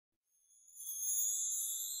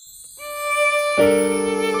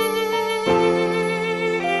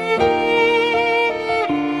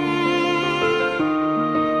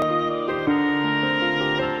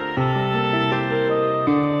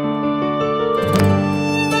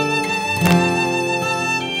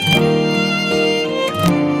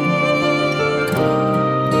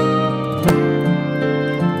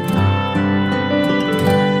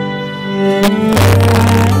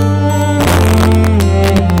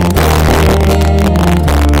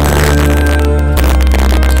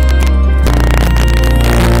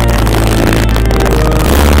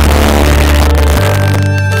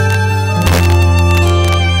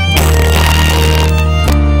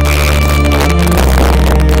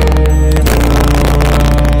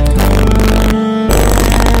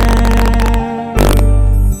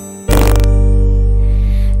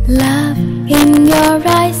Love in your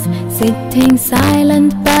eyes, sitting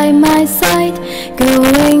silent by my side,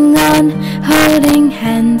 going on, holding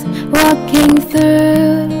hands, walking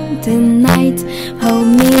through the night. Hold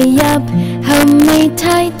me up, hold me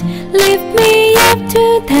tight, lift me up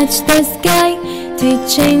to touch the sky,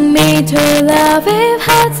 teaching me to love with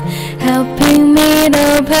hearts, helping me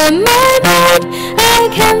to open my mind. I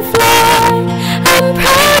can fly, I'm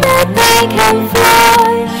proud that I can fly,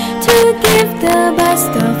 to give the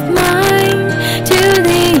best of mine to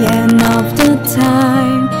the end of the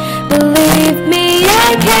time. Believe me,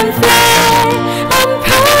 I can fly, I'm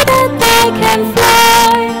proud that I can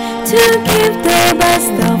fly, to give the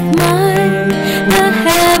best of mine, the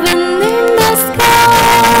heaven in the sky.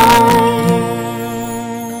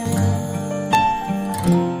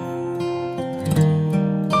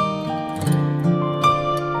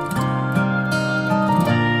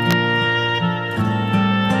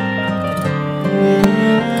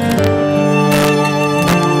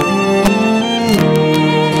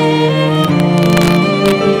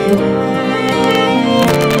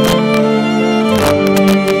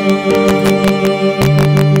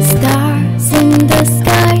 Stars in the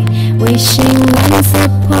sky, wishing once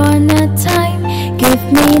upon a time, give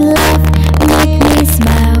me love, make me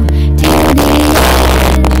smile till the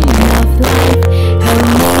end of life. Hold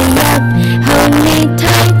me up, hold me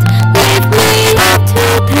tight, lift me up to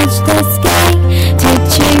touch the sky,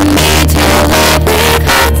 teaching me to love with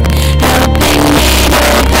hearts, helping me to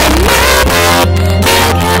open my mind. I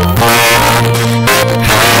can fly, I'm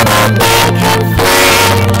proud that I can fly,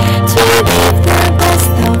 to give the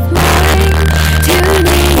best of mine till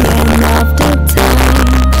the end of the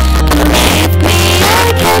time. Believe me, I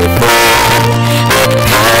can fly, I'm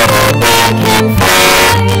proud that I can fly,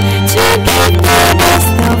 to give the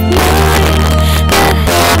best of mine, the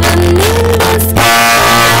heaven in the sky.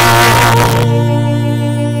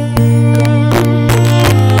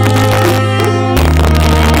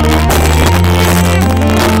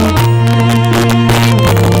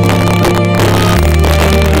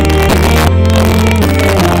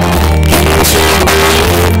 Can't you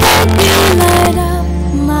believe that you light up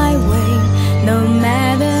my way? No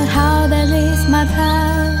matter how that is my path,